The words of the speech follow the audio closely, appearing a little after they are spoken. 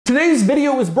Today's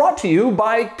video is brought to you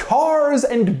by Cars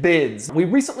and Bids. We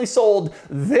recently sold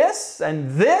this,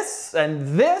 and this,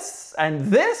 and this,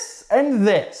 and this, and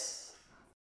this.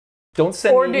 Don't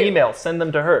send me emails, send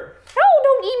them to her. No,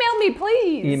 don't email me,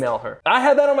 please. Email her. I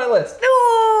had that on my list.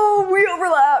 No, we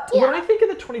overlapped. When I think of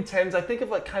the 2010s, I think of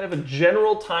like kind of a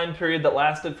general time period that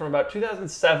lasted from about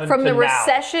 2007 from to the now.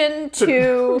 Recession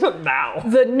to now.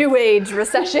 The New Age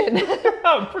recession.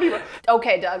 Oh, pretty much.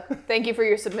 Okay, Doug, thank you for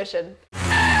your submission.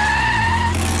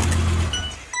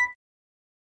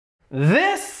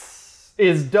 This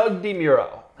is Doug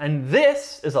DeMuro, and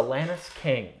this is Alanis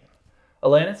King.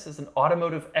 Alanis is an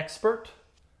automotive expert.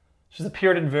 She's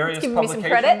appeared in various publications. Me some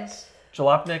credit.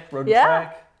 Jalopnik, Road and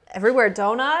Track. Everywhere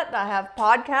Donut. I have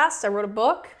podcasts. I wrote a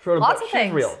book. Lots of things.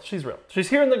 She's real. She's real. She's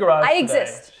here in the garage I today.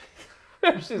 exist.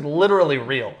 She's literally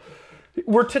real.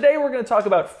 Today we're going to talk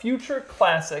about future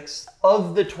classics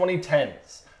of the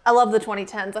 2010s. I love the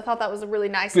 2010s. I thought that was a really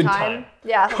nice time.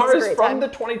 Yeah, cars from the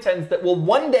 2010s that will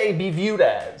one day be viewed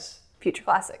as future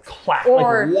classics.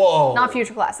 Or like, whoa. Not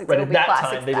future classics. Right, at that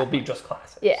time, they will be just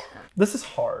classics. Yeah. This is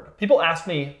hard. People ask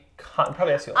me,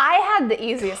 probably ask you. I had the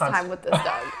easiest time with this, Doug.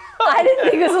 I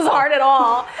didn't think this was hard at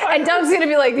all. And Doug's going to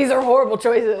be like, these are horrible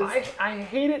choices. I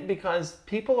hate it because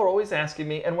people are always asking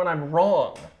me, and when I'm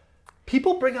wrong,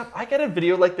 people bring up, I get a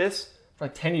video like this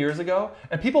like 10 years ago,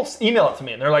 and people email it to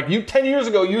me, and they're like, 10 years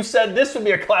ago, you said this would be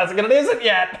a classic, and it isn't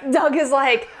yet. Doug is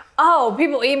like, oh,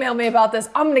 people email me about this.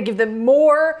 I'm gonna give them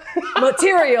more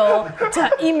material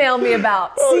to email me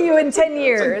about. See you in 10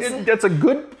 years. That's a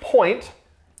good point,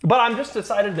 but I'm just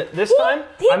decided that this time,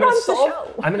 I'm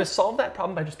gonna solve that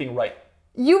problem by just being right.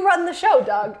 You run the show,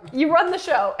 Doug. You run the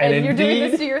show, and you're doing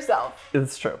this to yourself.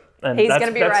 It's true. And he's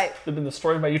gonna be right. That's been the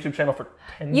story of my YouTube channel for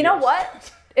 10 years. You know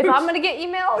what? If I'm gonna get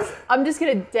emails, I'm just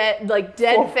gonna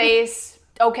dead face.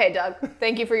 Okay, Doug,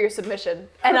 thank you for your submission.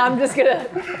 And I'm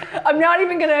not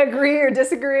even gonna agree or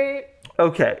disagree.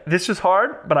 Okay, this is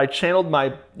hard, but I channeled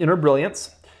my inner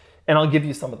brilliance, and I'll give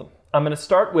you some of them. I'm gonna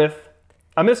start with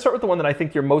the one that I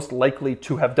think you're most likely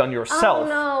to have done yourself. Oh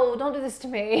no, don't do this to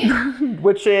me.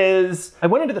 Which is, I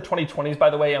went into the 2020s, by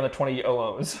the way, on the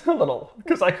 2000s a little,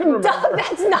 because I couldn't remember. Doug,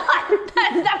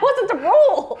 that wasn't the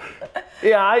rule.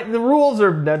 Yeah, the rules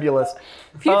are nebulous.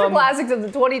 Future classics of the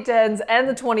 2010s and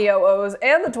the 2000s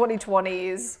and the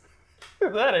 2020s.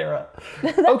 That era.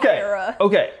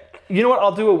 Okay. You know what?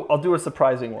 I'll do a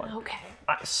surprising one. Okay.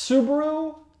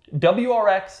 Subaru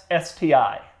WRX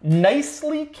STI.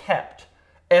 Nicely kept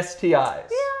STIs. Yeah,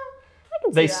 I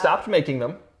can see They that. stopped making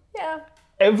them. Yeah.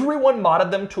 Everyone modded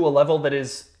them to a level that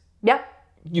is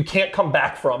you can't come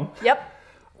back from. Yep.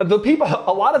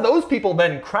 A lot of those people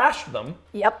then crashed them.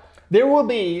 Yep. There will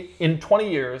be, in 20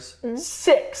 years,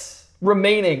 6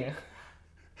 remaining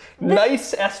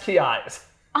nice STIs.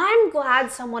 I'm glad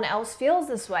someone else feels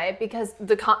this way because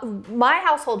my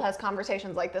household has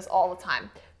conversations like this all the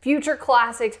time. Future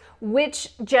classics, which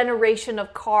generation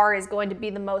of car is going to be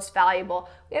the most valuable?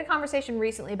 We had a conversation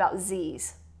recently about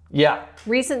Zs. Yeah.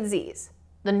 Recent Zs.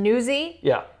 The new Z.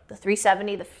 Yeah. The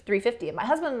 370, the 350. And my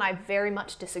husband and I very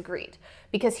much disagreed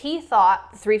because he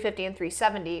thought the 350 and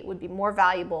 370 would be more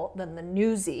valuable than the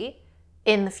new Z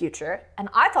in the future. And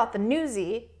I thought the new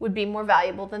Z would be more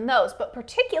valuable than those, but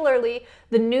particularly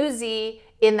the new Z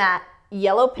in that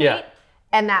yellow paint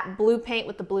and that blue paint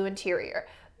with the blue interior.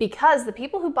 Because the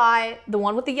people who buy the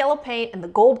one with the yellow paint and the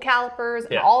gold calipers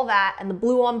and all that and the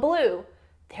blue on blue,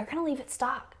 they're gonna leave it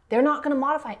stock. They're not gonna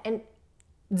modify it. And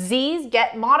Zs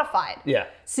get modified. Yeah.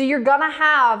 So you're gonna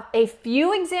have a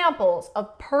few examples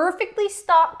of perfectly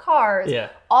stock cars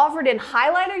offered in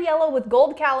highlighter yellow with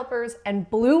gold calipers and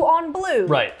blue on blue.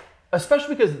 Right.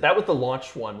 Especially because that was the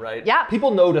launch one, right? Yeah.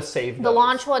 People know to save those. The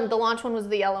launch one was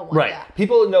the yellow one. Right. Yeah.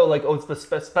 People know like, oh, it's the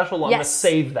special one. I'm gonna Yes.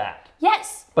 save that.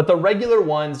 Yes. But the regular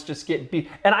ones just get beat.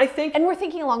 And I think And we're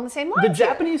thinking along the same lines. the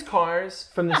Japanese cars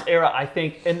from this era, I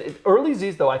think, and early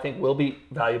Zs though, I think will be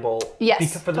valuable. Yes,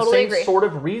 because for the totally same agree. sort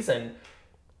of reason,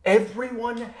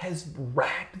 everyone has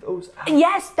ragged those out.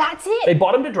 Yes, that's it. They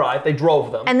bought them to drive, they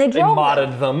drove them. And they drove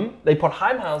modded them. They put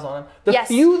high miles on them. The Yes.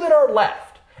 few that are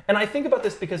left, and I think about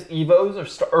this because Evos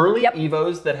are early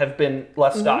Evos that have been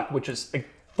left stock, which is like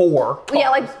 4 cars.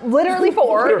 Yeah, like literally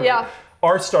 4. Literally, yeah.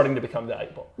 are starting to become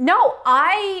valuable. No,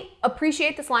 I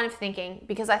appreciate this line of thinking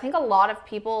because I think a lot of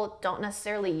people don't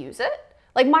necessarily use it.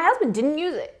 Like my husband didn't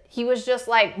use it. He was just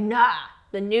like, nah,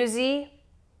 the new Z,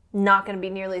 not gonna be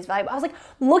nearly as valuable. I was like,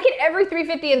 look at every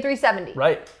 350 and 370.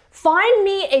 Right. Find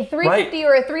me a 350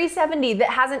 or a 370 that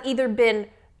hasn't either been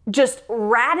just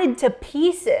ratted to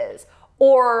pieces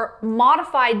or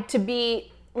modified to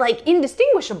be like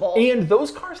indistinguishable. And those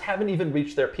cars haven't even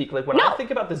reached their peak. Like when I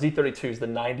think about the Z32s, the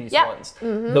 90s ones,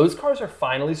 those cars are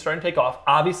finally starting to take off.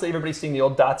 Obviously, everybody's seeing the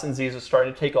old Datsun Zs are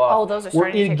starting to take off. Oh, those are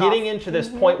starting to take off. We're getting into this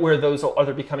point where those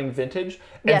are becoming vintage.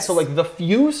 And so like the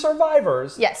few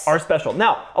survivors are special.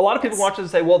 Now, a lot of people watch this and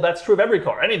say, well, that's true of every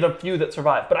car, any of the few that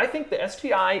survive. But I think the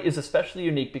STI is especially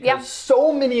unique because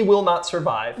so many will not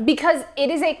survive. Because it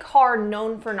is a car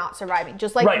known for not surviving.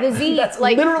 Just like the Z. That's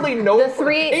like literally known the for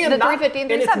 350 and 370.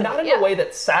 And it's not in a way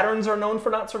that Saturns are known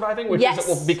for not surviving, which is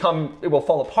it will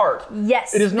fall apart.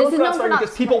 Yes. It is known for not surviving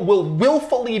because people will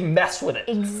willfully mess with it.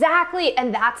 Exactly.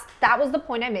 And that was the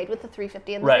point I made with the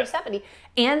 350 and the 370.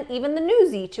 And even the new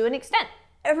Z to an extent.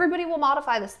 Everybody will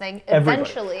modify this thing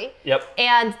eventually.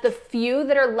 And the few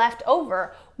that are left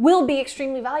over will be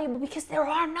extremely valuable because there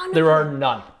are none of them. There are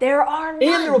none. There are none.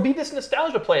 And there will be this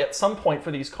nostalgia play at some point for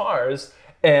these cars.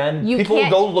 And people will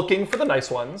go looking for the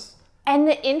nice ones. And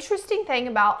the interesting thing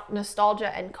about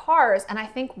nostalgia and cars, and I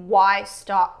think why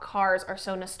stock cars are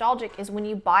so nostalgic, is when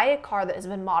you buy a car that has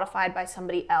been modified by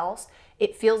somebody else,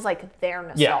 it feels like their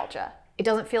nostalgia. It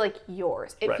doesn't feel like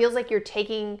yours. It feels like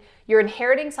you're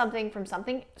inheriting something from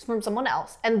someone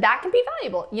else, and that can be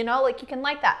valuable. You know, like you can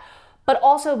like that. But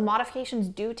also modifications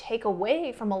do take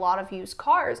away from a lot of used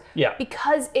cars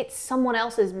because it's someone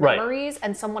else's memories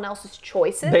and someone else's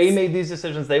choices. They made these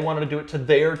decisions. They wanted to do it to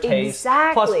their taste.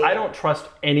 Exactly. Plus, I don't trust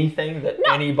anything that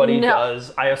anybody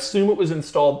does. I assume it was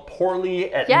installed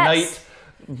poorly at night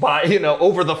by,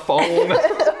 over the phone.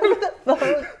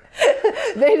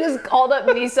 They just called up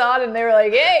Nissan and they were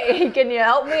like, hey, can you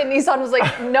help me? And Nissan was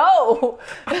like, no,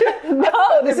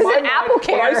 this isn't AppleCare.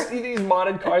 When I see these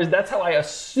modded cars, that's how I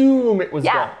assume it was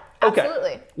done. Okay.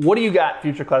 Absolutely. What do you got,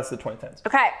 future class of the 2010s?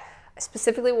 Okay. I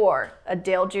specifically wore a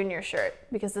Dale Jr. shirt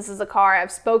because this is a car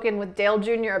I've spoken with Dale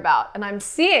Jr. about, and I'm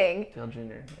seeing... Dale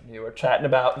Jr., you were chatting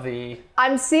about the...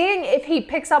 I'm seeing if he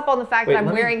picks up on the fact that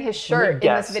I'm wearing his shirt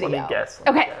in this video. Let me guess.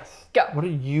 Go. What are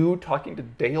you talking to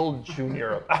Dale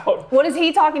Jr. about? What is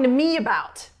he talking to me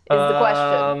about, is the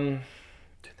question.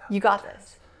 You got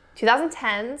this.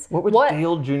 2010s. What would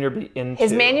Dale Jr. be into?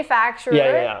 His manufacturer.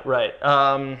 Yeah, right.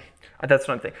 That's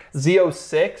what I'm thinking.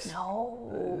 Z06?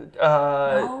 No.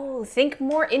 No, think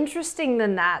more interesting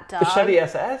than that, Doug. The Chevy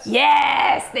SS?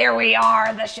 Yes, there we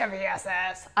are, the Chevy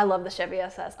SS. I love the Chevy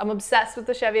SS. I'm obsessed with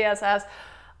the Chevy SS.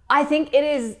 I think it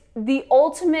is the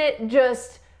ultimate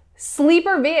just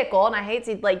sleeper vehicle, and I hate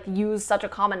to use such a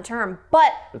common term,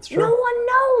 but no one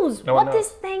knows what this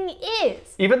thing is.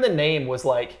 Even the name was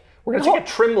like, we're gonna take a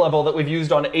trim level that we've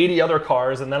used on 80 other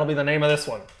cars, and that'll be the name of this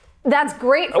one. That's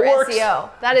great for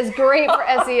SEO. That is great for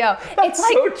SEO. It's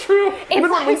so true. Even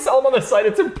when we sell them on the site,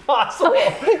 it's impossible.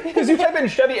 Because you type in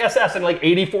Chevy SS and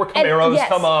 84 Camaros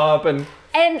come up. And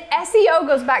SEO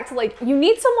goes back to you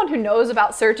need someone who knows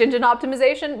about search engine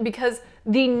optimization, because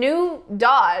the new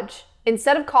Dodge,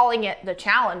 instead of calling it the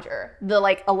Challenger, the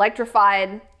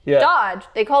electrified Dodge,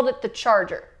 they called it the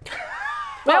Charger.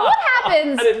 Now, what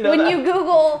happens when you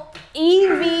Google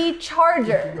EV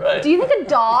Charger? Right. Do you think a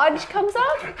Dodge comes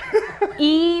up?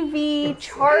 EV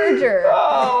Charger.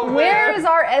 Oh, where is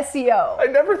our SEO? I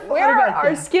never thought Where are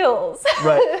our skills?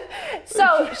 Right.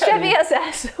 So, Chevy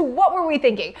SS, what were we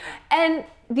thinking? And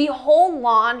the whole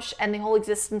launch and the whole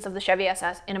existence of the Chevy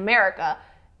SS in America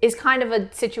is kind of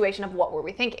a situation of what were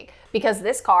we thinking? Because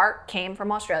this car came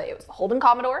from Australia. It was the Holden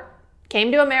Commodore. Came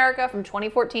to America from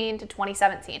 2014 to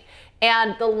 2017.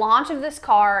 And the launch of this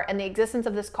car and the existence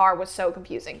of this car was so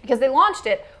confusing because they launched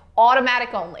it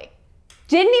automatic only.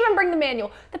 Didn't even bring the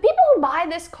manual. The people who buy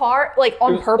this car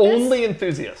on purpose. Only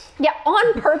enthusiasts. Yeah,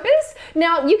 on purpose.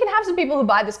 Now, you can have some people who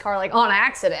buy this car on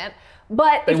accident,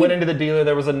 but they went into the dealer,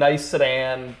 there was a nice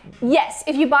sedan. Yes,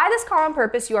 if you buy this car on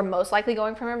purpose, you are most likely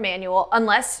going from a manual,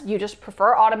 unless you just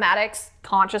prefer automatics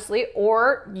consciously,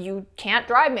 or you can't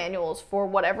drive manuals for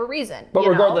whatever reason. But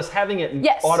regardless, having it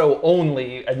auto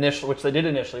only initially, which they did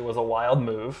initially, was a wild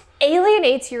move.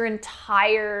 Alienates your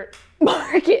entire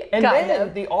market. And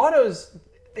then the autos,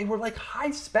 they were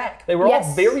high spec. They were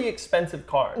all very expensive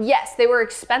cars. Yes, they were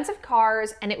expensive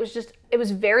cars, and it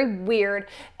was very weird.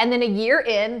 And then a year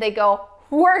in, they go,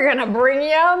 we're gonna bring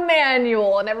you a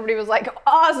manual. And everybody was like,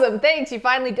 awesome, thanks, you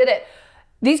finally did it.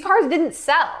 These cars didn't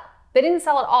sell. They didn't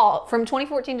sell at all. From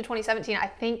 2014 to 2017, I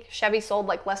think Chevy sold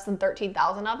less than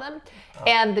 13,000 of them. Oh.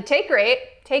 And the take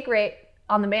rate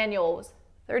on the manual was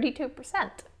 32%.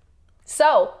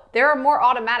 So there are more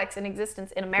automatics in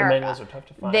existence in America. The manuals are tough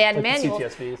to find. Than manuals.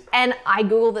 CTSVs. And I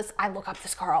Google this, I look up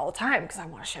this car all the time because I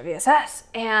want a Chevy SS.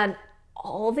 And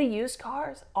all the used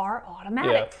cars are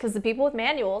automatic because the people with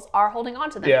manuals are holding on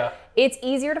to them. Yeah. It's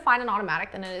easier to find an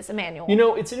automatic than it is a manual. You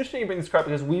know, it's interesting you bring this car up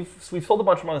because we've sold a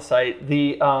bunch of them on the site.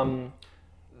 They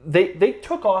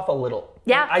took off a little.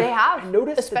 Yeah, they have. I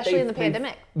noticed especially in the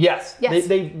pandemic. Yes.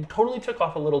 They totally took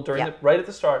off a little during right at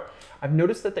the start. I've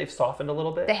noticed that they've softened a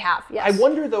little bit. They have, yes. I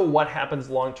wonder though what happens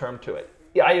long term to it.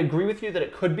 Yeah, I agree with you that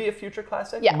it could be a future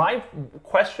classic. Yeah. My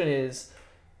question is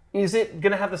it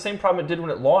going to have the same problem it did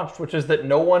when it launched, which is that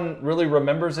no one really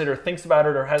remembers it or thinks about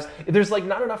it or has, there's like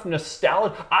not enough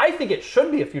nostalgia. I think it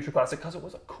should be a future classic because it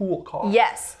was a cool car.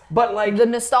 Yes. But like. The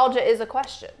nostalgia is a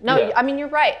question. No, I mean, you're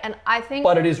right. And I think.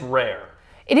 But it is rare.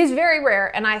 It is very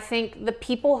rare, and I think the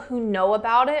people who know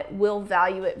about it will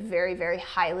value it very, very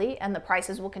highly, and the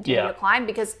prices will continue to climb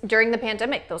because during the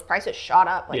pandemic, those prices shot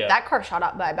up. Like that car shot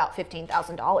up by about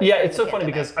 $15,000. Yeah, it's so funny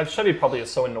because Chevy probably is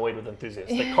so annoyed with enthusiasts.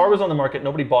 The car was on the market,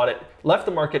 nobody bought it, left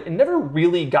the market, and never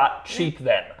really got cheap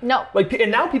then. No. Like,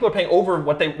 and now people are paying over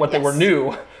what they were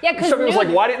new. Yeah, because Chevy was like,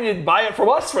 why didn't you buy it from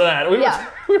us for that? We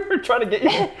were trying to get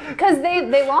you. Because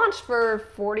they launched for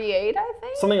 48, I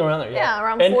think. Something around there. Yeah,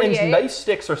 around 48. And nice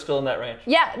sticks are still in that range.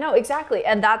 Yeah, no, exactly.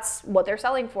 And that's what they're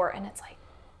selling for. And it's like,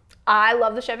 I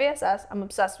love the Chevy SS. I'm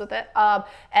obsessed with it.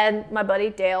 And my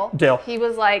buddy Dale, he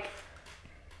was like,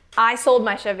 I sold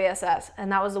my Chevy SS,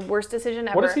 and that was the worst decision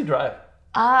ever. What does he drive?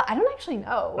 I don't actually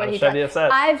know what he Chevy drives.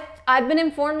 SS. I've been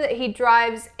informed that he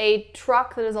drives a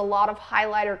truck that has a lot of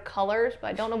highlighter colors, but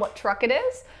I don't know what truck it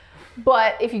is.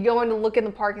 But if you go in to look in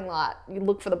the parking lot, you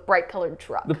look for the bright colored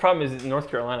truck. The problem is in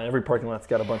North Carolina, every parking lot's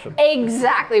got a bunch of.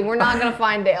 Exactly. We're not going to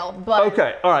find Dale. But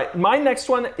okay. All right. My next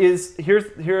one is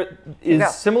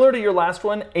similar to your last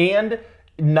one and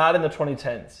not in the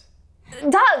 2010s.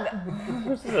 Doug,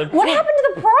 what happened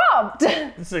to the prompt?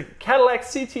 This is a Cadillac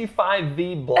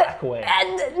CT5V Blackwing.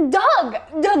 And Doug,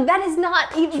 that is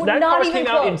not even that not car even came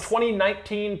close. out in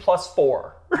 2019 plus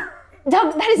 4.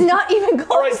 Doug, that is not even close.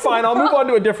 All right, fine. I'll move on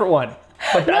to a different one.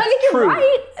 But that's you're true.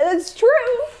 Right. It's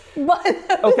true. But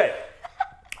okay.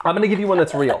 I'm going to give you one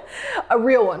that's real. A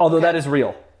real one. Although that is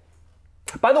real.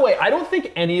 By the way, I don't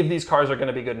think any of these cars are going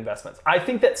to be good investments. I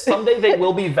think that someday they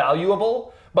will be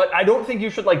valuable, but I don't think you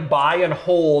should like buy and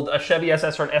hold a Chevy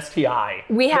SS or an STI.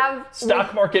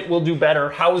 Stock market will do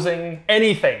better, housing,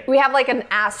 anything. We have like an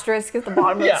asterisk at the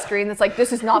bottom of the screen that's like,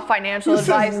 this is not financial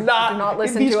advice. Do not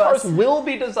listen to us. These cars will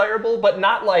be desirable, but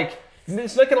not like,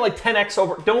 it's not going to like 10x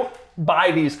over. Don't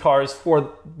buy these cars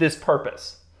for this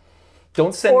purpose.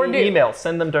 Don't send me emails.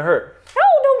 Send them to her. No,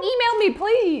 don't email me,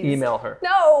 please. Email her.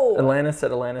 No. Alanis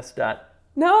at Alanis.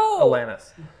 No.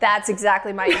 Alanis. That's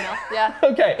exactly my email. Yeah.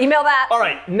 Okay. Email that. All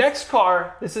right. Next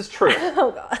car. This is true.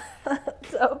 Oh, God.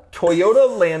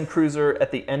 Toyota Land Cruiser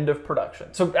at the end of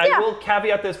production. So I will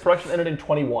caveat this: production ended in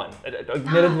 21.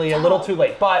 Admittedly, a little too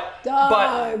late. But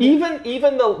even the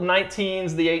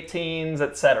 19s, the 18s,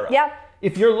 etc. Yeah.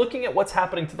 If you're looking at what's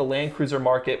happening to the Land Cruiser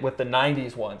market with the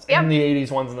 90s ones and the 80s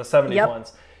ones and the 70s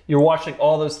ones, you're watching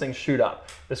all those things shoot up.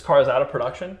 This car is out of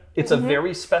production. It's a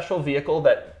very special vehicle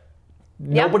that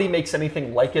nobody makes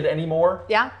anything like it anymore.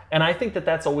 Yeah. And I think that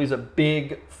that's always a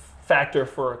big factor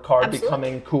for a car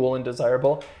becoming cool and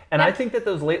desirable. And I think that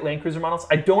those late Land Cruiser models,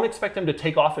 I don't expect them to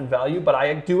take off in value, but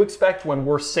I do expect when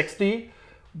we're 60,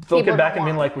 they'll get back and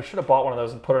be like, we should have bought one of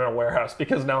those and put it in a warehouse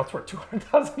because now it's worth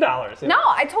 $200,000. No,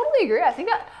 I totally agree. I think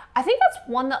that's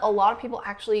one that a lot of people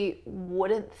actually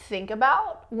wouldn't think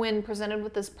about when presented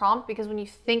with this prompt, because when you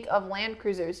think of Land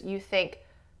Cruisers, you think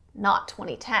not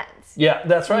 2010s. Yeah,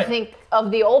 that's right. You think of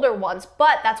the older ones,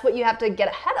 but that's what you have to get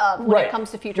ahead of when it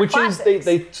comes to future classics. Which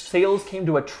is, sales came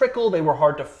to a trickle, they were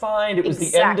hard to find, it was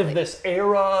the end of this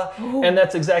era, and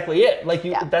that's exactly it. Like,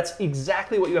 that's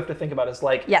exactly what you have to think about is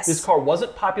like, this car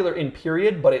wasn't popular in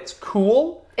period, but it's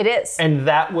cool. It is. And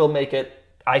that will make it,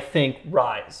 I think,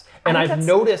 rise. And I've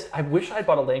noticed, I wish I'd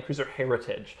bought a Land Cruiser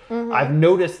Heritage. I've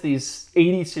noticed these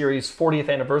 80 series 40th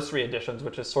anniversary editions,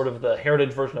 which is sort of the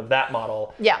heritage version of that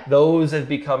model. Yeah. Those have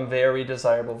become very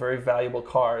desirable, very valuable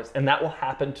cars. And that will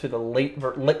happen to the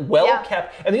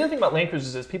well-kept. And the other thing about Land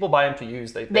Cruisers is people buy them to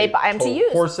use. They buy them to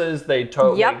use. Horses, they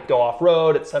go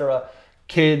off-road, etc.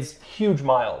 Kids, huge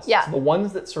miles. Yeah. So the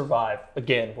ones that survive,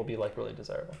 again, will be like really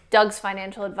desirable. Doug's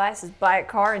financial advice is buy a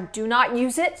car and do not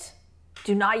use it.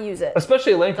 Do not use it.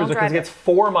 Especially a Land Cruiser because it gets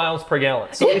 4 miles per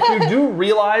gallon. So if you do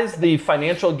realize the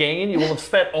financial gain, you will have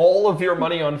spent all of your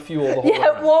money on fuel the whole way.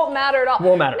 It won't matter at all.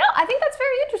 Won't matter. No, I think that's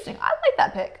very interesting. I like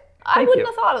that pick. I wouldn't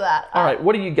have thought of that. All right,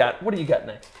 what do you got? What do you got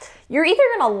next? You're either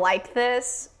going to like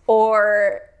this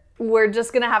or we're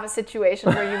just going to have a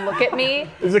situation where you look at me.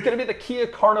 Is it going to be the Kia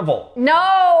Carnival?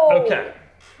 No. Okay.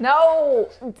 No.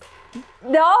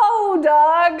 No,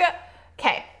 Doug.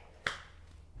 Okay.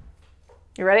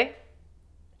 You ready?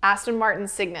 Aston Martin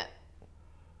Signet.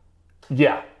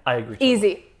 Yeah, I agree.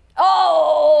 Easy.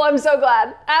 Oh, I'm so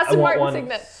glad. Aston Martin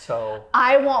Signet.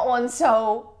 I want one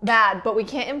so bad, but we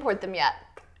can't import them yet.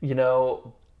 You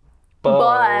know,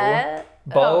 Bo,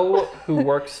 who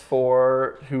runs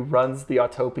the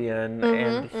Autopian,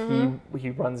 and he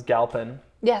runs Galpin.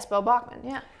 Yes, Bo Bachman,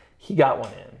 yeah. He got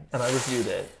one in, and I reviewed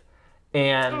it.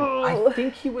 And I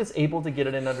think he was able to get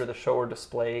it in under the show or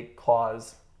display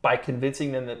clause by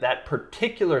convincing them that that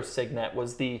particular Signet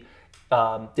was the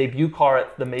debut car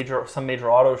at some major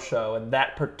auto show, and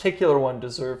that particular one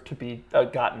deserved to be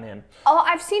gotten in. Oh,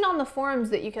 I've seen on the forums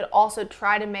that you could also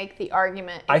try to make the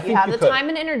argument, if you have the time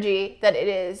and energy, that it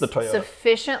is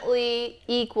sufficiently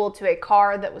equal to a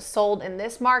car that was sold in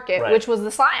this market, which was the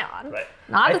Scion,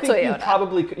 not the Toyota. You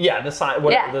probably could. Yeah, the Scion.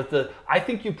 I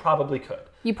think you probably could.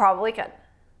 You probably could.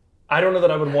 I don't know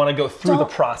that I would want to go through the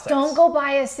process. Don't go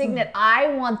buy a Signet. I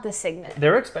want the Signet.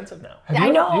 They're expensive now. I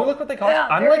know. You look what they cost.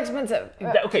 Yeah, they're expensive.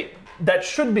 Okay, that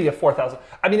should be a $4,000.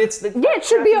 I mean, it's it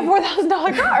should be a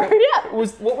 $4,000 car. Yeah.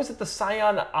 What was it? The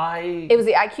Scion It was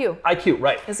the IQ. IQ,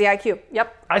 right? It's the IQ.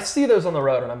 Yep. I see those on the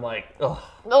road, and I'm like, ugh.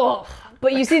 Oh,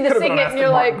 but you see the Signet, and you're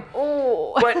like,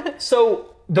 oh. But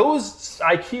so those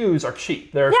IQs are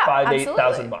cheap. They're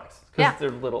 $8,000 because they're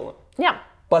little. Yeah.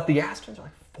 But the Astons are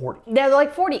like 40. They're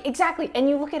like 40, exactly. And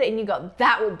you look at it and you go,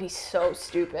 that would be so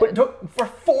stupid. But for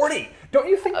 40, don't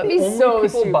you think the only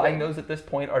people buying those at this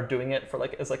point are doing it for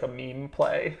as a meme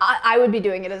play? I would be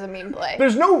doing it as a meme play.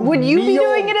 There's no Would you be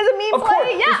doing it as a meme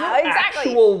play? Yeah,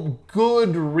 exactly. Actual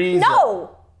good reason.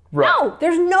 No. Right. No,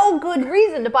 there's no good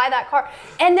reason to buy that car.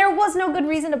 And there was no good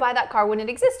reason to buy that car when it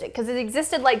existed, because it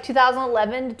existed like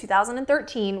 2011 to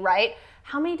 2013, right?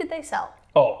 How many did they sell?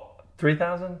 Oh,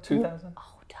 3,000, 2,000? Oh,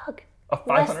 Doug. 500?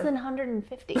 Less than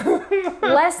 150.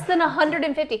 Less than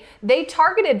 150. They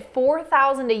targeted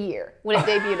 4,000 a year when it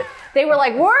debuted. They were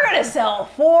like, we're gonna sell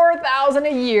 4,000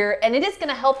 a year, and it is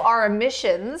gonna help our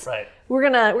emissions. Right. We're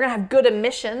gonna have good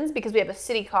emissions because we have a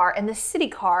city car, and the city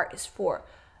car is for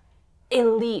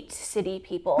elite city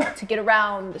people to get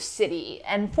around the city,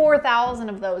 and 4,000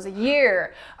 of those a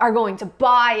year are going to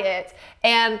buy it.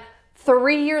 And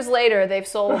 3 years later, they've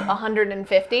sold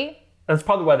 150. That's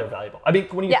probably why they're valuable. I mean,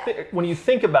 when you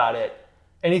think about it,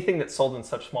 anything that's sold in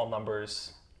such small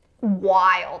numbers,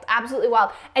 wild, absolutely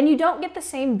wild. And you don't get the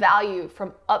same value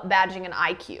from up-badging an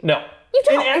IQ. No. You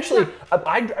don't. And actually,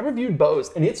 I reviewed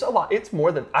Bose, and it's a lot. It's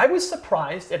more than, I was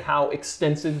surprised at how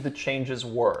extensive the changes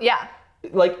were. Yeah.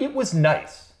 Like, it was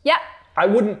nice. Yeah. I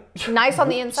wouldn't nice on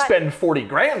the inside. Spend 40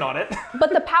 grand on it. But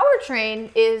the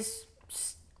powertrain is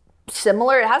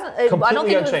similar. It hasn't.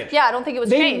 Completely unchanged. I don't think it was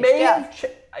changed. They may have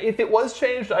if it was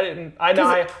changed, I'm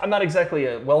not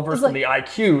exactly well versed in the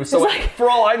IQ, so for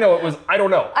all I know, I don't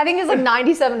know. I think it's like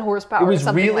 97 horsepower. It was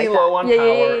really low on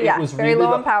power. Yeah. It was very really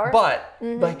low on power. But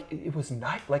it was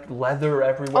nice, like leather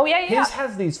everywhere. Oh yeah. His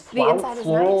has these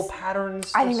floral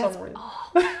patterns. I think that's.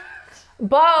 Oh.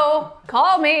 Bo,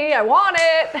 call me. I want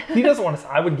it. He doesn't want to.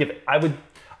 I would give it. I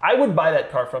would buy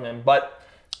that car from him, but.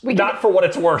 Not for what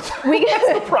it's worth.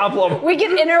 That's the problem. We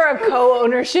can enter a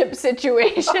co-ownership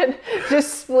situation.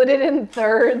 Just split it in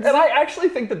thirds. And I actually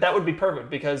think that would be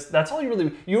perfect, because that's all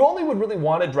you only would really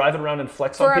want to drive it around and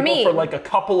flex on people for like a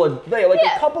couple of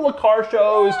a couple of car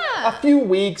shows, a few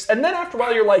weeks, and then after a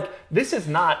while you're like, this is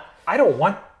not. I don't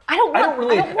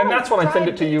really. And that's when I send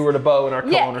it to you or to Bo in our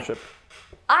co-ownership.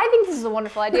 I think this is a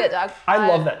wonderful idea, Doug. I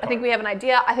love that car. I think we have an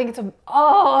idea. I think it's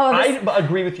I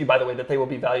agree with you, by the way, that they will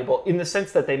be valuable in the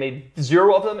sense that they made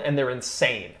 0 of them and they're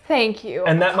insane. Thank you.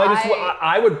 And that might as well,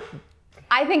 I would.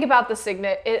 I think about the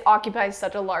Signet. It occupies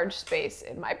such a large space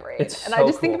in my brain. And I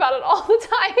just think about it all the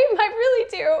time. I really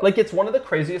do. Like, it's one of the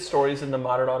craziest stories in the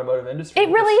modern automotive industry. It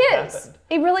really is.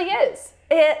 It really is.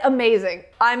 Amazing.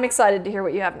 I'm excited to hear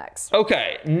what you have next.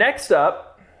 Okay, next up.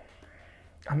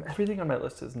 Everything on my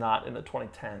list is not in the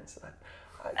 2010s.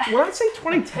 When I say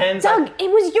 2010s, Doug,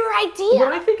 it was your idea.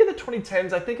 When I think of the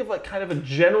 2010s, I think of like kind of a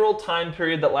general time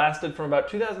period that lasted from about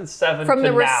 2007 from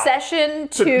the recession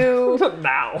to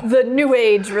now. The new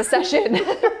age recession.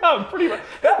 Pretty much.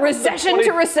 Recession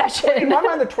to recession. In my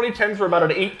mind, the 2010s were about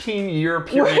an 18-year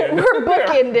period. We're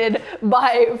bookended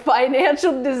by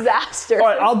financial disaster. All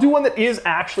right, I'll do one that is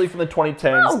actually from the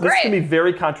 2010s. Oh, great. This can be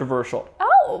very controversial.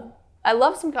 Oh, I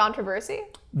love some controversy.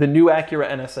 The new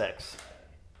Acura NSX.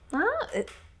 Doug,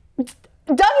 is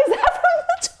that from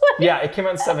the 20? Yeah, it came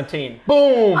out in 17.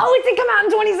 Boom! Oh, it did come out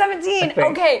in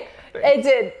 2017. Okay, it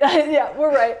did. Yeah,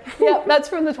 we're right. Yeah, that's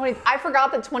from the 20s. I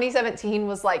forgot that 2017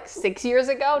 was like 6 years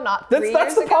ago, not 3 years ago.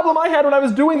 That's the problem I had when I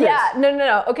was doing this. Yeah,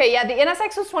 no. Okay, yeah, the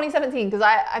NSX was 2017 because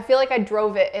I feel like I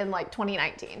drove it in like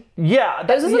 2019. Yeah.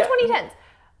 This was the 2010s.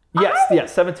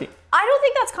 Yes, 17. I don't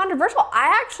think that's controversial.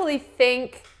 I actually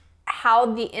think how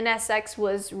the NSX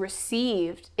was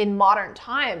received in modern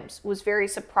times was very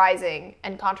surprising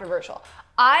and controversial.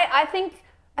 I think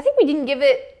we didn't give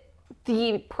it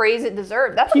the praise it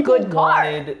deserved. That's a good car.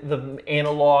 People wanted the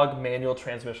analog manual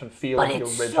transmission feel But of the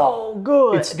it's original. so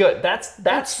good. It's good. That's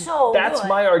good.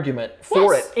 my argument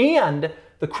for Yes. it. And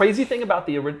the crazy thing about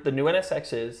the new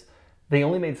NSX is they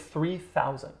only made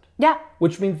 3,000. Yeah.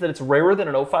 Which means that it's rarer than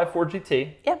an 054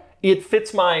 GT. Yep. It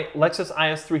fits my Lexus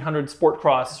IS 300 Sport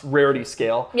Cross rarity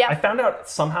scale. Yep. I found out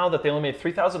somew that they only made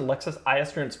 3,000 Lexus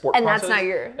IS 300 Sport And Crosses. that's not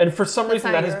your... And for some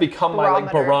reason that has become my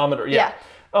like barometer. Yeah.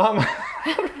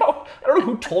 I don't know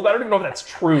who told me. I don't even know if that's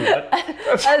true.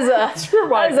 That's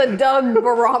a Doug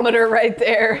barometer right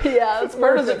there. Yeah, that's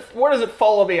where does it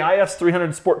follow the IS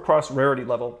 300 Sport Cross rarity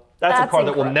level? That's a car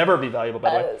that will never be valuable,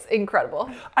 by the way. That is incredible.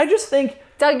 I just think...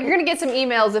 Doug, you're going to get some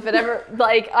emails if it ever,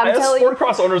 like, I'm telling you... Sport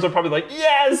Cross owners are probably like,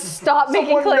 yes! Stop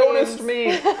making claims. Someone noticed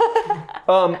me.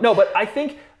 No, but I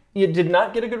think it did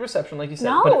not get a good reception, like you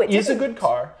said. No, but it is a didn't. good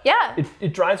car. Yeah.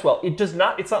 It drives well. It does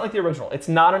not... It's not like the original. It's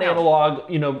not an analog,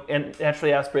 and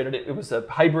naturally aspirated. It was a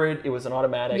hybrid. It was an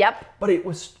automatic. Yep. But it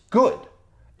was good.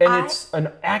 And it's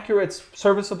an accurate, it's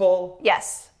serviceable.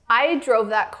 Yes. I drove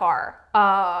that car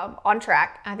on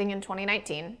track, I think in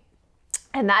 2019.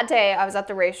 And that day I was at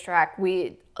the racetrack.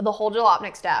 The whole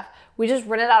Jalopnik staff, we just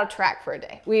rented out a track for a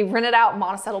day. We rented out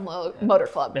Monticello Motor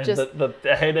Club. And the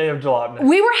heyday of Jalopnik.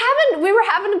 We were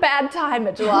having a bad time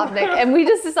at Jalopnik, and we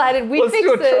just decided we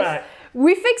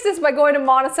fix this by going to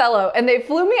Monticello. And they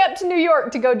flew me up to New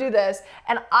York to go do this.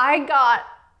 And I got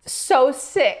so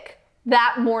sick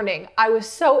that morning. I was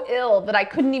so ill that I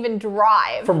couldn't even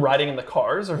drive. From riding in the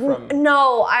cars or from...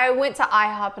 No, I went to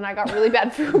IHOP and I got really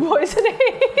bad food poisoning.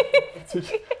 Did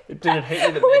it hate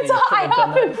you that I maybe you should have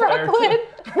done that in Brooklyn.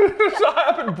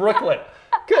 IHOP in Brooklyn.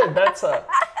 Good. That's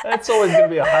always going to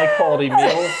be a high quality meal.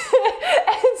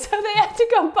 And so they had to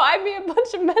go buy me a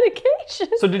bunch of medication.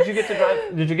 So did you get to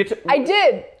drive? Did you get to? I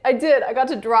did. I got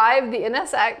to drive the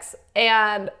NSX,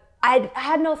 and I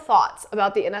had no thoughts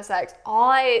about the NSX. All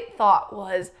I thought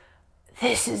was,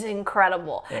 this is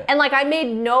incredible. Yeah. And like, I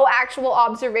made no actual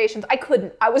observations. I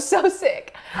couldn't. I was so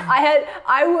sick.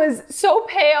 I was so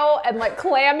pale and like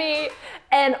clammy,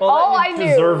 and all I knew. You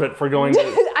deserve it for going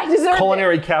to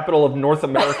culinary capital of North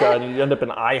America, and you end up in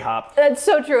IHOP. That's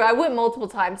so true. I went multiple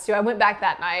times too. I went back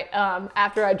that night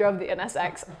after I drove the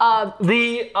NSX.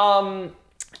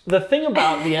 The thing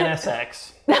about the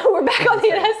NSX. We're back on the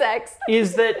NSX.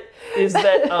 Is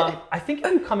that I think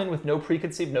if you come in with no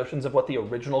preconceived notions of what the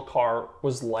original car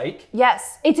was like.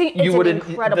 Yes, it's an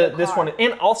incredible car. This one,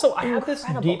 and also I have this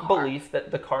deep belief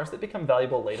that the cars that become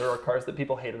valuable later are cars that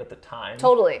people hated at the time.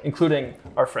 Totally. Including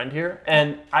our friend here,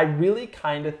 and I really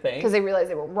kind of think because they realized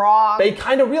they were wrong. They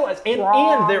kind of realized, and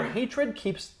their hatred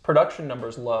keeps production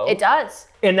numbers low. It does.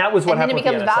 And that was what happened with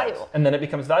the NSX. Valuable. And then it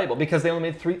becomes valuable because they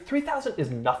only made 3,000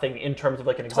 is nothing in terms of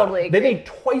like an example. Totally agree. They made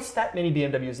twice that many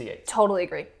BMW Z8s. Totally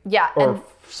agree. Yeah. Or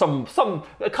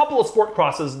a couple of sport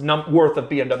crosses worth of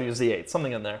BMW Z8s,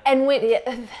 something in there. And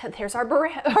there's our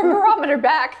barometer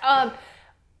back.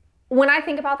 When I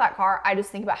think about that car, I just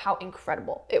think about how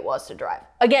incredible it was to drive.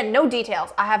 Again, no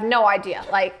details. I have no idea.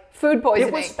 Like food poisoning.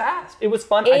 It was fast. It was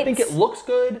fun. I think it looks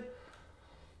good.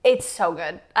 It's so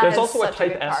good. There's also a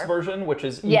Type S version, which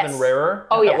is even rarer.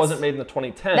 Oh, yes. That wasn't made in the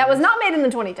 2010s. That was not made in the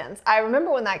 2010s. I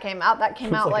remember when that came out. That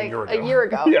came out like a year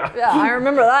ago. Yeah, I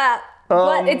remember that.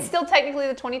 But it's still technically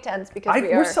the 2010s because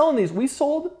we're selling these. We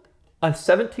sold a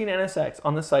 17 NSX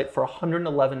on the site for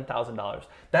 $111,000.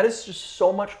 That is just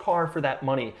so much car for that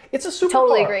money. It's a supercar.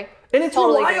 Totally agree. And it's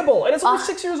reliable. And it's only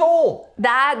 6 years old.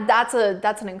 That's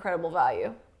an incredible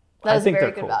value. That is a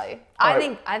very good value. I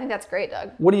think that's great,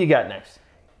 Doug. What do you got next?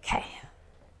 Okay.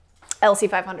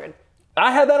 LC500.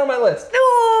 I had that on my list.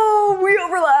 No, we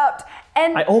overlapped.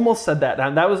 And I almost said that.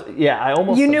 And that was, I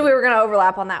almost You knew we were going to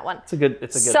overlap on that one. It's a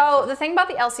good So answer. the thing about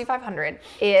the LC500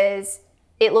 is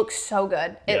it looks so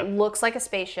good. It looks like a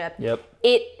spaceship. Yep.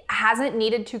 It hasn't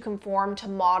needed to conform to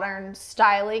modern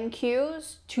styling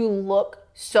cues to look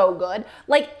so good.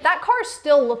 Like, that car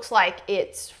still looks like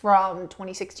it's from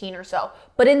 2016 or so,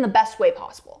 but in the best way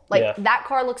possible. Like, that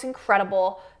car looks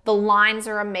incredible. The lines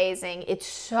are amazing. It's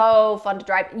so fun to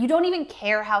drive. You don't even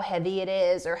care how heavy it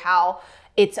is or how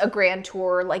it's a grand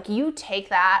tour. Like, you take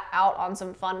that out on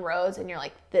some fun roads and you're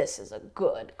like, this is a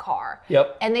good car.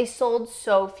 Yep. And they sold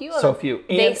so few of them. So few.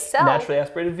 And they sell naturally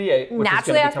aspirated V8.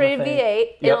 Naturally aspirated V8.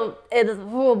 Yep.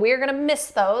 We're going to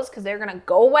miss those because they're going to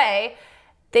go away.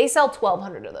 They sell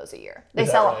 1,200 of those a year. They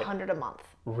sell 100 a month.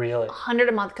 Really? 100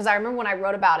 a month. Because I remember when I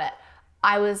wrote about it,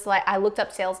 I was like, I looked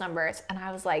up sales numbers and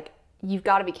I was like, you've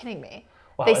got to be kidding me.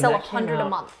 Wow, They and sell that 100 a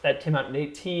month. That came out in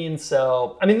 18,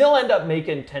 so I mean they'll end up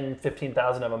making 10,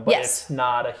 15,000 of them, but Yes.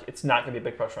 it's not going to be a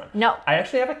big push run. No. I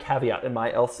actually have a caveat in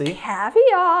my LC.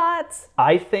 Caveats.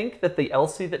 I think that the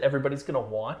LC that everybody's going to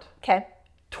want, Okay.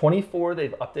 24,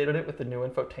 they've updated it with the new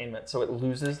infotainment, so it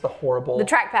loses the horrible... The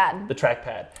trackpad. The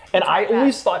trackpad. And I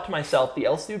always thought to myself, the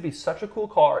LC would be such a cool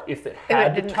car if it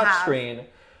had the touchscreen,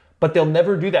 but they'll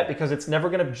never do that because it's never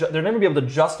going to... They're never be able to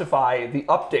justify the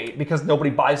update because nobody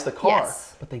buys the car.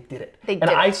 Yes. But they did it. They and did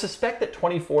I suspect that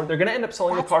 24, they're going to end up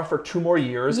selling the car for 2 more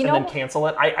years and then cancel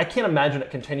it. I can't imagine it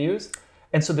continues.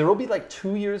 And so there will be like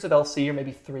 2 years of LC or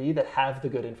maybe 3 that have the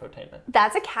good infotainment.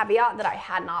 That's a caveat that I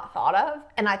had not thought of.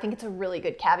 And I think it's a really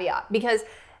good caveat because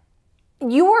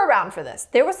you were around for this.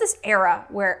 There was this era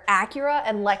where Acura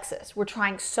and Lexus were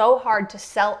trying so hard to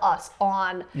sell us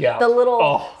on the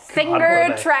little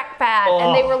finger trackpad.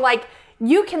 And they were like,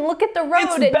 you can look at the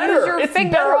road and use your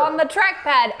finger on the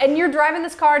trackpad. And you're driving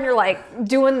this car and you're like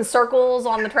doing circles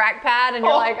on the trackpad and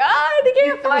you're like, I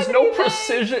can't find anything. There was no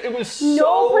precision. It was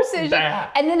so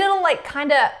bad. And then it'll like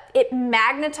kind of, it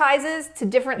magnetizes to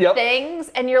different things.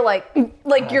 And you're like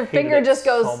your finger just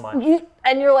goes,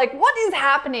 and you're like, what is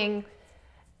happening?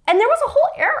 And there was a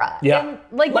whole era. Yeah.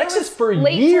 Like Lexus for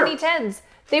late years. 2010s.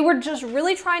 They were just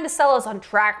really trying to sell us on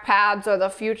trackpads or the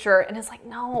future. And it's like,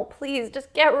 no, please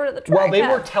just get rid of the trackpad. Well, they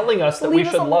were telling us that we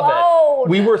should love it.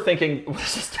 We were thinking,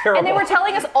 this is terrible. And they were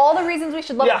telling us all the reasons we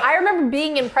should love it. I remember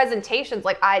being in presentations,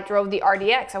 like I drove the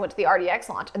RDX. I went to the RDX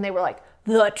launch and they were like,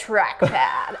 the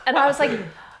trackpad. And I was like,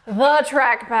 the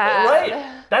trackpad.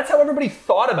 Right. That's how everybody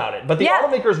thought about it. But the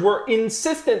automakers were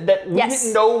insistent that we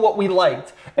didn't know what we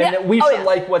liked and that we should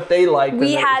like what they liked.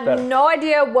 We had no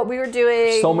idea what we were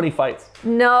doing. So many fights.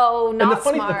 No, not and the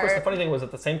smart. funny thing was at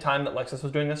the same time that Lexus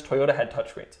was doing this, Toyota had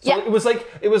touchscreen. So it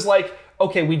was like,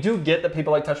 okay, we do get that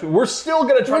people like touchscreen. We're still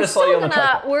going to try to sell you on the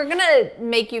trackpad. We're going to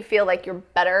make you feel like you're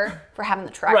better for having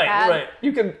the trackpad. Right.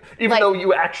 You can, even though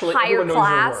you actually, everyone knows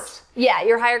you're worse. Yeah,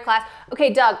 you're higher class.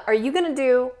 Okay, Doug, are you going to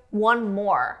do one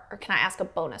more? Or can I ask a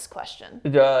bonus question?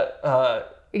 You going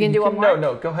to do one more?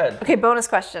 No, go ahead. Okay, bonus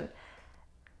question.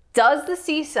 Does the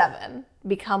C7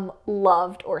 become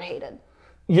loved or hated?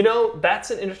 You know,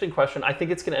 that's an interesting question. I think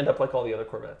it's going to end up like all the other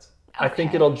Corvettes. Okay. I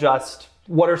think it'll just,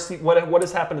 what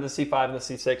has happened to the C5 and the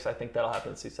C6, I think that'll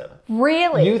happen to the C7.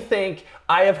 Really? You think,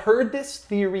 I have heard this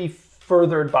theory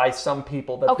furthered by some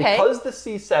people that because the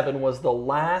C7 was the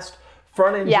last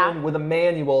front engine with a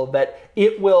manual, that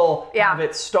it will have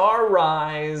its star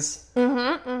rise.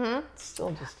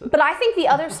 Still just But I think the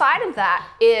other side of that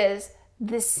is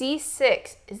the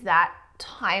C6 is that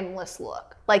timeless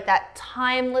look, like that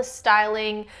timeless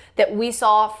styling that we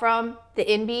saw from the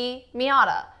NB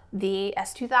Miata, the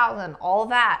S2000, all of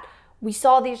that. We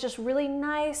saw these just really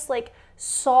nice, like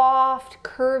soft,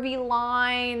 curvy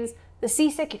lines. The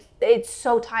C6, it's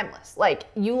so timeless. Like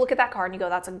you look at that car and you go,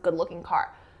 that's a good looking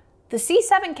car. The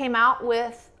C7 came out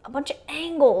with a bunch of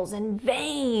angles and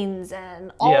veins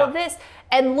and all of this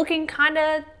and looking kind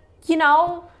of, you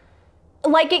know,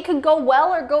 like it could go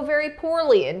well or go very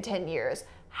poorly in 10 years.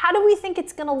 How do we think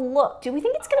it's going to look? Do we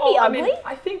think it's going to be ugly? I mean,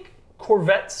 I think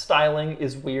Corvette styling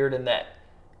is weird in that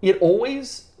it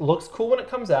always looks cool when it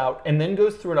comes out and then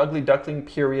goes through an ugly duckling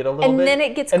period a little bit. And then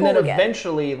it gets cool again. And then again.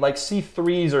 Eventually, like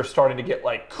C3s are starting to get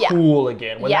like cool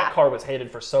again when that car was hated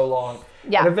for so long.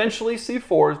 And eventually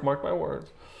C4s, mark my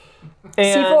words.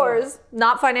 And C4s,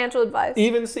 not financial advice.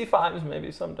 Even C5s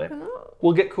maybe someday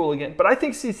will get cool again. But I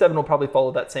think C7 will probably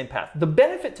follow that same path. The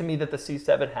benefit to me that the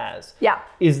C7 has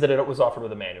is that it was offered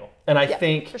with a manual. And I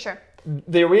think for sure.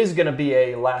 There is going to be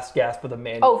a last gasp with a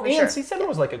manual. Oh, for sure. C7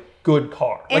 was like a good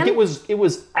car. And like it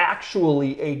was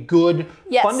actually a good,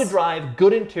 fun to drive,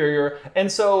 good interior.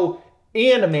 And so...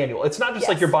 And a manual. It's not just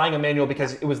like you're buying a manual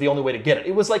because it was the only way to get it.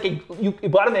 It was like you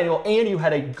bought a manual and you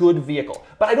had a good vehicle.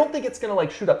 But I don't think it's going to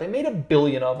like shoot up. They made 1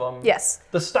 billion of them. Yes.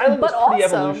 The styling was pretty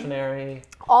evolutionary.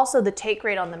 Also, the take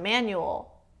rate on the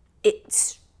manual,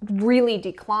 it's really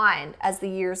declined as the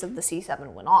years of the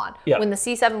C7 went on. Yep. When the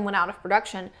C7 went out of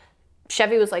production,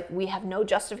 Chevy was like, we have no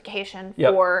justification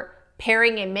for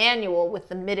pairing a manual with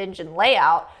the mid-engine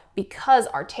layout because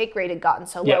our take rate had gotten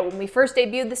so low. When we first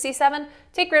debuted the C7,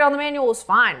 take rate on the manual was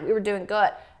fine. We were doing good.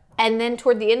 And then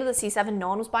toward the end of the C7, no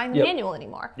one was buying the manual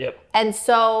anymore. And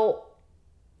so,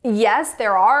 yes,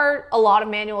 there are a lot of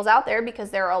manuals out there because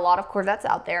there are a lot of Corvettes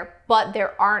out there, but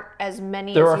there aren't as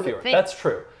many as you would think. That's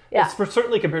true. It's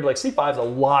certainly compared to like C5s, a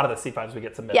lot of the C5s we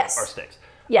get submitted are sticks.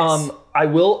 Yes. I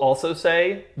will also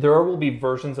say there will be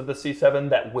versions of the C7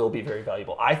 that will be very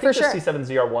valuable. I think the C7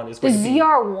 ZR1 is going to be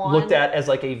looked at as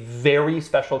like a very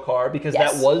special car because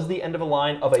that was the end of a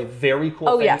line of a very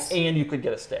cool thing and you could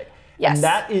get a stick. Yes. And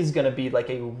that is going to be like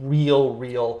a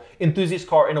real enthusiast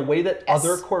car in a way that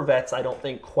other Corvettes I don't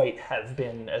think quite have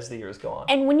been as the years go on.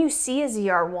 And when you see a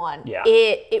ZR1, Yeah.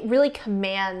 it really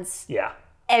commands Yeah.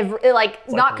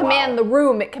 not command the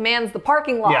room, it commands the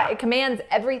parking lot, Yeah. it commands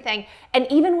everything. And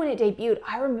even when it debuted,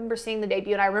 I remember seeing the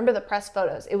debut, and I remember the press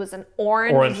photos. It was an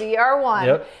orange. ZR1,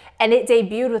 Yep. and it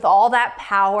debuted with all that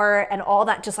power and all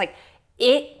that, just like,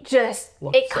 it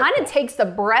kind of takes the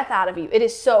breath out of you. It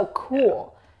is so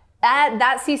cool.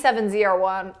 That C7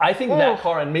 ZR1. I think that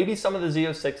car and maybe some of the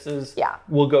Z06s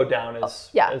will go down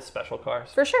as special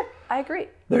cars. For sure. I agree.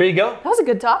 There you go. That was a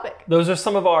good topic. Those are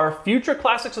some of our future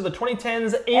classics of the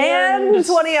 2010s and 2000s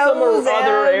some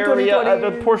other area. 2020. The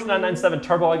Porsche 997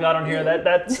 Turbo I got on here,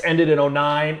 that's ended in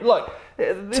 09. Look.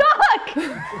 Chuck! you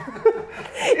didn't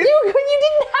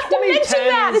have to mention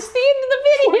that. It's the end of the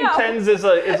video.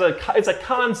 2010s is a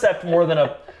concept more than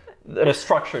a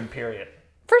structured period.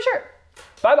 For sure.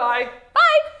 Bye-bye.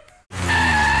 Bye.